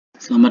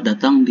Selamat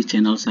datang di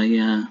channel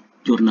saya,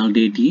 Jurnal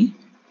Dedi.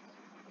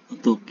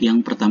 Untuk yang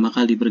pertama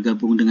kali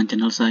bergabung dengan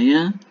channel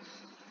saya,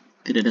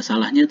 tidak ada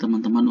salahnya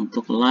teman-teman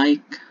untuk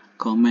like,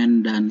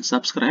 komen, dan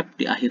subscribe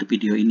di akhir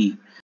video ini.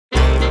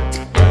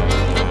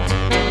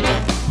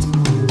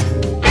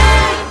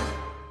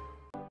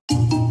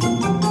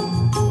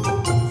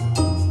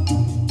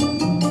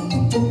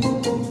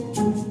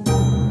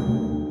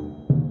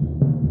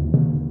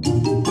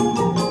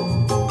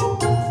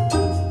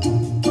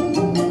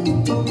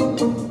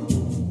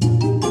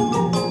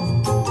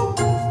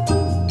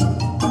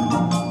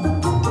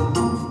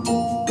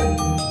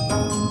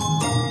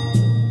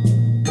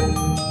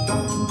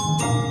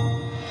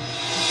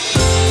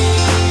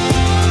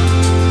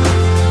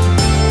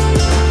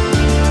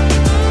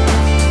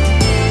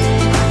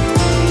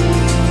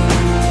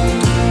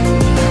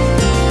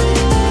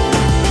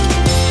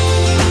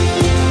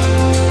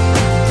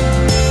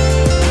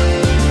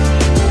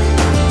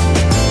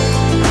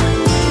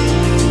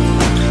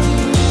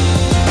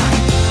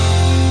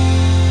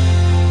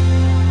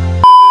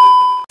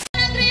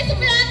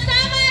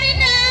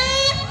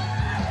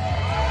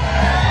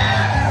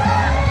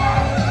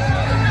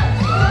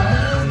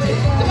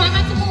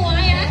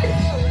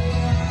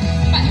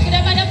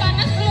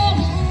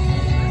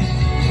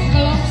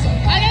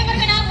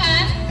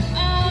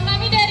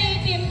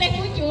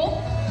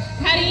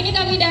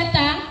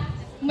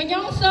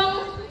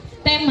 Menyongsong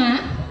tema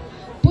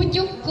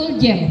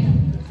PUCUK Jam.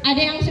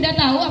 Ada yang sudah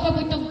tahu apa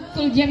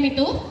PUCUK Jam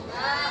itu?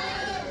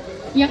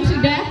 Yang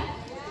sudah?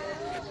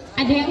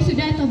 Ada yang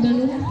sudah atau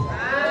belum?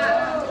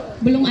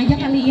 Belum aja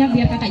kali ya,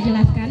 biar kakak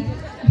jelaskan.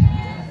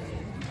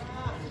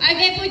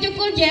 Oke, PUCUK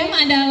Jam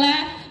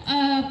adalah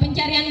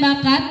pencarian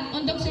bakat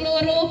untuk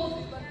seluruh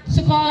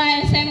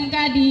sekolah SMK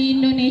di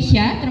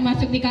Indonesia,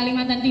 termasuk di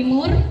Kalimantan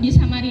Timur, di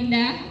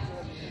Samarinda.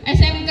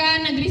 SMK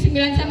Negeri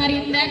 9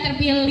 Samarinda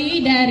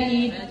terpilih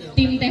dari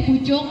tim TEH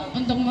PUCUK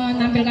untuk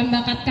menampilkan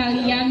bakat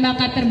kalian,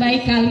 bakat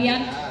terbaik kalian,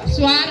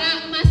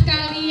 suara emas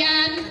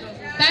kalian,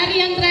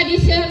 tarian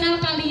tradisional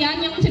kalian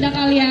yang sudah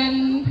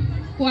kalian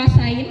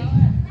kuasain.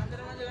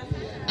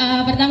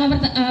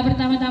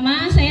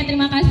 Pertama-tama saya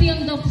terima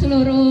kasih untuk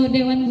seluruh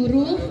Dewan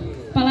Guru,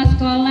 Kepala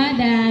Sekolah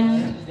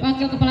dan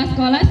Wakil Kepala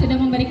Sekolah sudah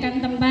memberikan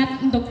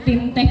tempat untuk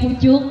tim TEH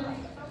PUCUK.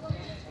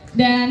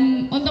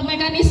 Dan untuk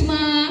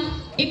mekanisme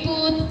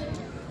ikut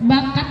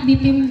bakat di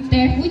tim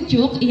TEH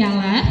PUCUK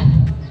ialah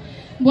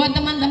buat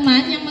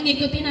teman-teman yang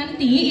mengikuti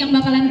nanti yang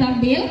bakalan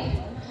tampil,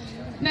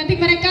 nanti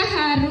mereka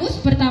harus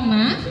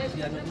pertama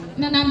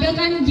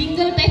menampilkan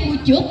jingle TEH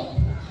PUCUK,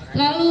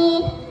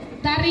 lalu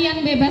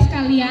tarian bebas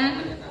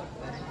kalian,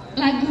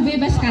 lagu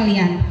bebas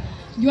kalian.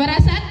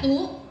 Juara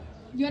satu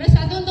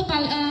untuk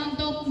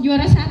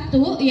juara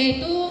satu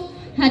yaitu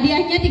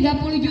hadiahnya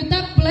 30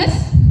 juta plus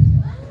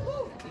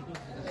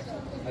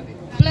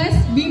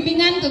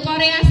bimbingan ke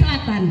Korea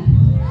Selatan.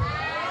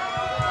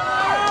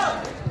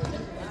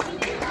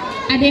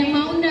 Ada yang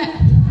mau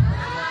enggak?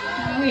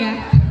 Mau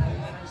ya?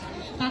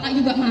 Kakak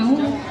juga mau.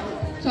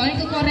 Soalnya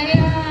ke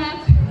Korea.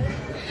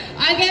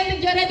 Oke, untuk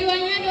juara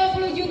 2-nya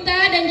 20 juta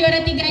dan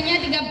juara 3-nya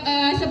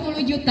 10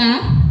 juta.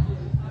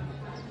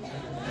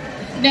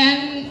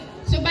 Dan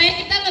supaya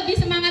kita lebih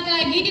semangat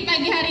lagi di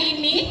pagi hari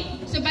ini,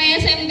 supaya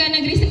SMK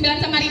Negeri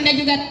 9 Samarinda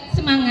juga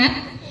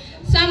semangat,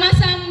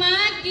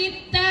 sama-sama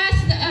kita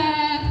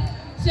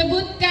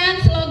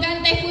sebutkan slogan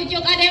TEH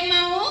PUCUK. Ada yang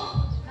mau?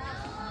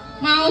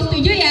 Mau,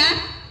 setuju ya?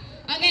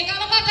 Oke,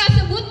 kalau kakak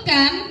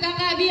sebutkan,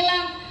 kakak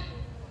bilang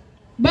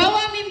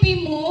bawa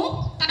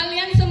mimpimu,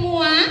 kalian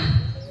semua,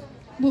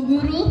 Bu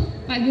Guru,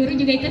 Pak Guru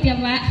juga ikut ya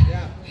Pak.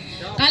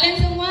 Kalian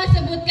semua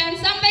sebutkan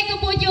sampai ke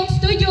PUCUK,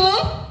 setuju?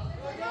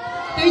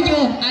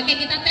 Setuju. Oke,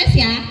 kita tes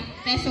ya,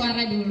 tes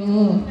suara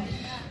dulu.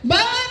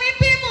 Bawa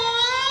mimpimu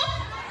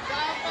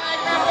sampai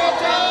ke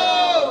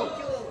PUCUK.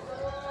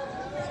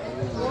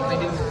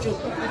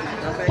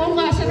 Kok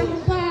nggak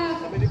serempak?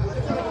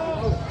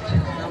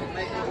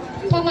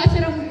 Kok nggak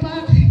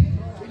serempak?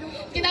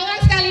 Kita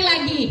ulang sekali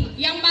lagi.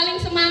 Yang paling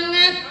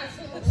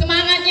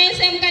semangatnya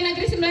SMK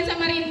Negeri 9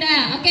 Samarinda.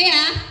 Oke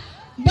ya?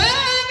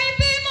 Bawa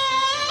mimpimu.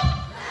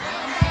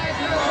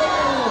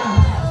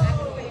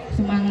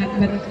 Semangat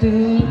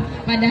betul.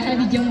 Padahal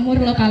dijemur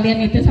loh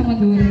kalian itu sama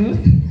guru.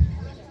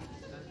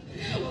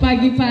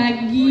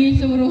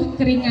 Pagi-pagi suruh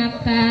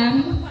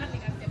keringatan.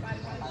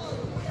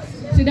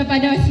 Sudah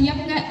pada siap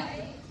nggak?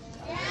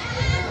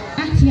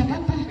 Siap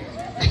apa?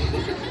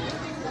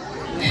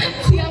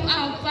 Siap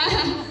apa?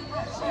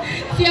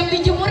 Siap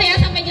dijemur ya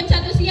sampai jam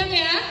 1 siang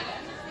ya.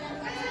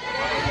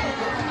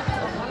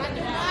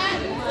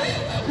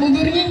 Bu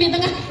gurunya di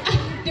tengah,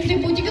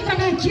 tim PUCUK kurang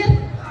ajar,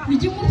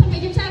 dijemur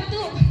sampai jam 1.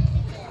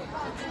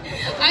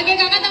 Oke,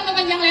 kakak tanpa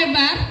panjang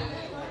lebar.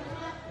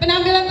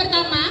 Penampilan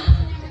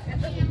pertama.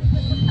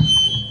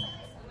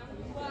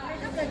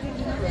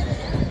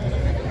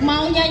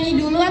 Mau nyanyi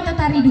dulu atau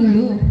tari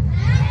dulu?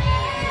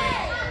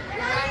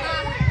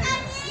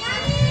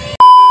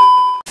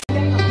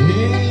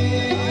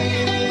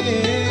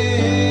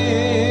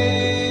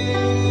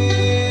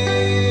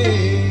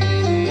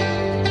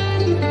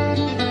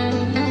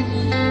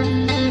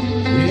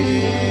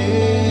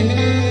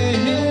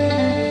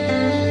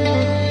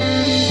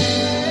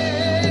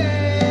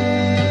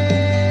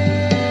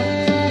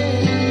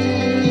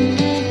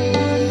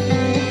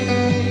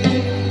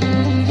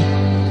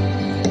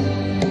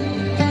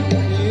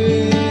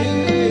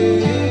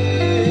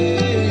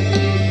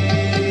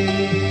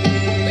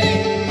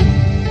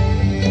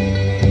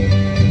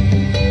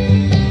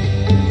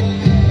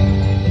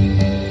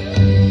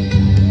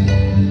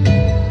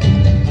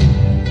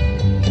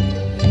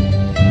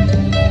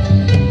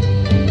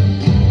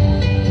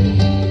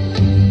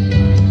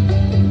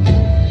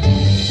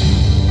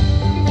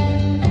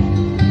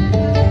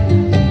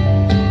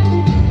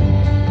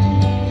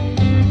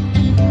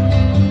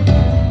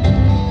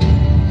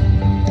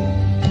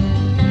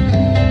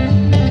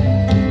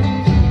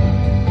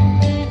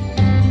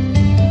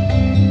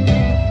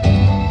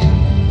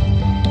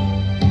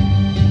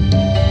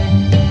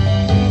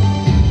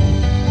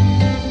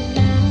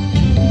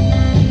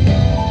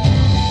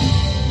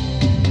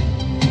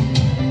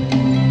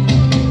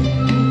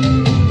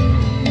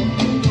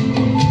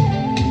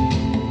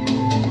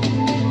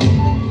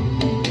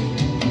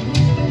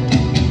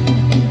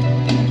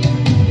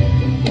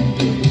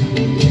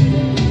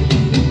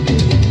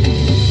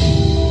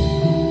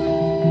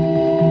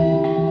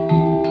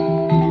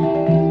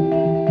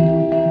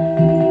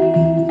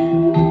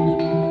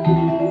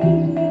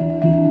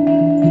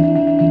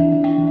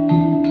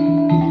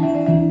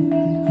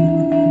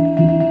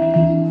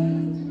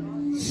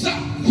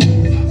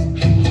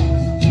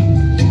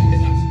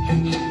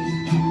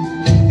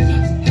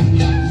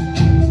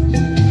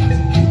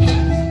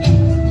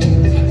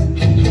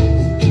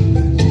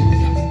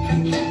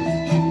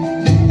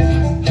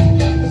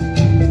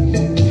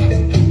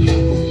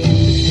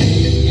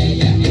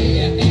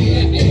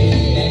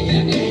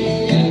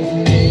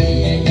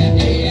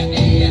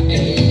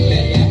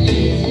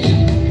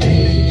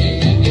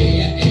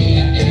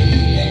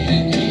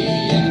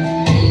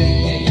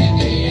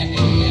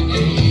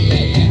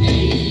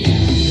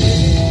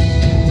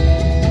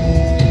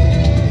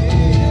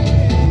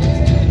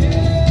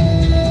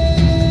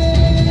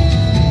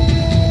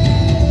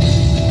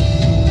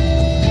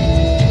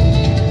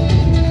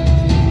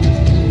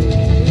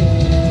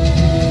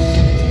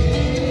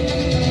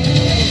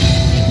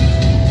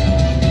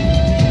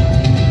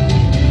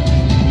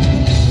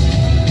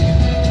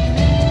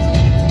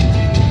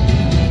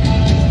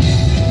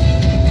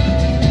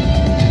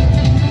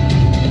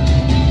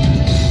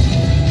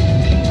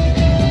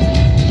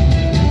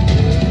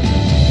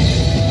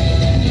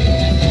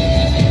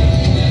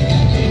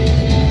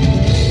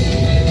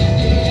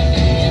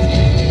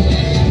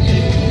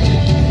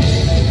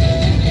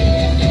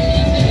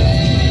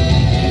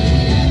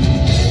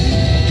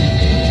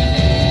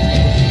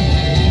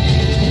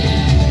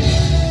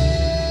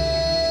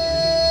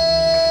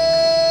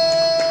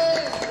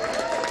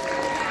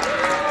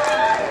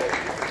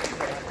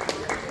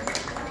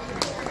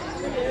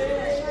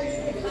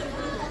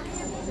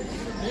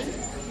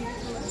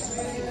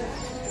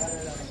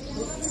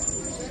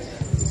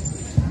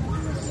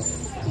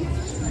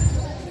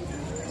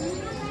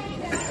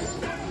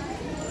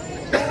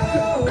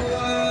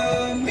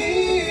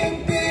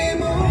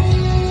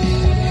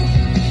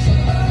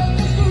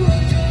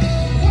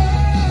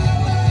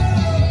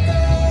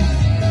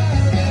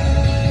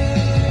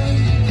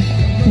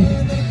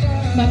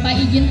 Bapak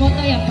izin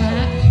foto ya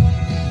Pak.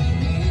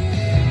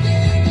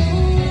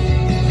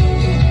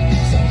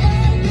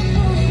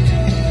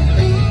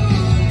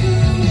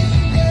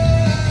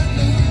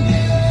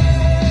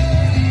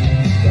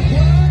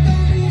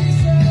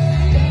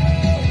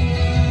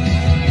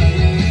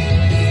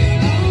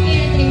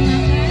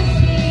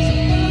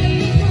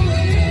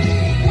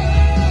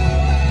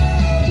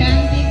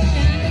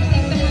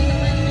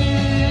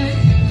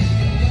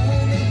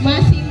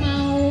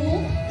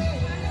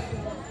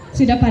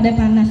 Sudah pada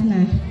panas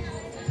nah,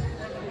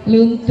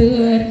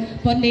 luntur,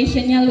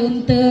 foundationnya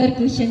luntur,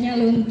 cushionnya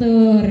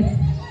luntur,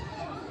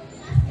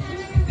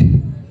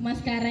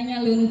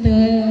 maskaranya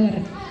luntur,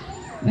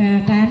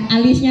 nah kan,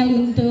 alisnya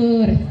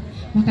luntur,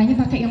 makanya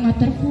pakai yang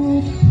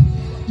waterproof,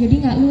 jadi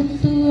nggak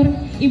luntur.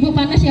 Ibu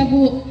panas ya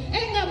Bu?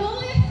 Nggak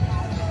boleh.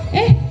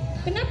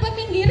 Kenapa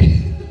minggir?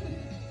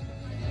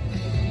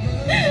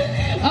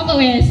 Oh ke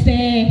WC.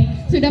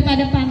 Sudah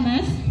pada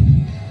panas?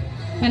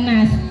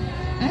 Panas.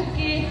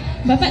 Oke.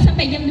 Bapak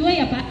sampai jam 2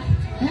 ya Pak?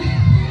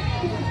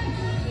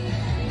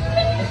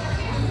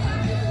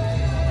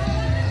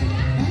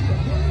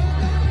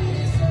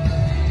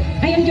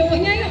 Ayam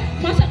cowoknya yuk,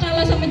 masa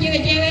kalah sama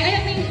cewek-cewek? Ayo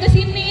nih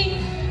kesini.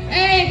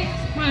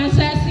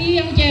 Masa sih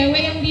yang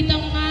cewek yang di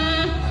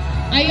tengah?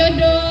 Ayo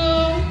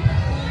dong.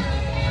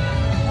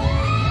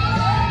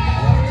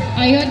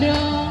 Ayo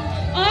dong.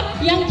 Oh,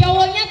 yang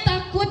cowoknya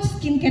takut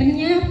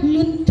skincare-nya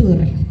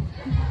luntur.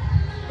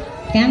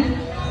 Kan?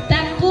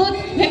 Takut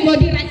mau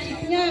diracik.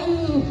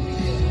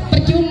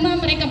 Percuma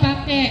mereka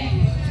pakai.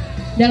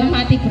 Dalam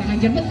hati kurang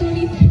ajar betul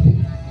itu.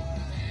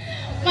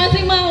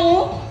 Masih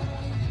mau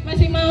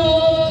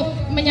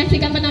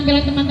menyaksikan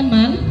penampilan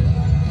teman-teman?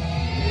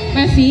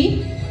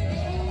 Masih?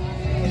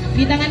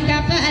 Di tangan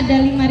kakak ada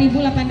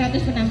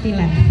 5.800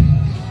 penampilan.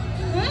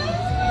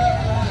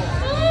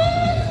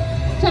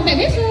 Sampai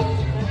besok.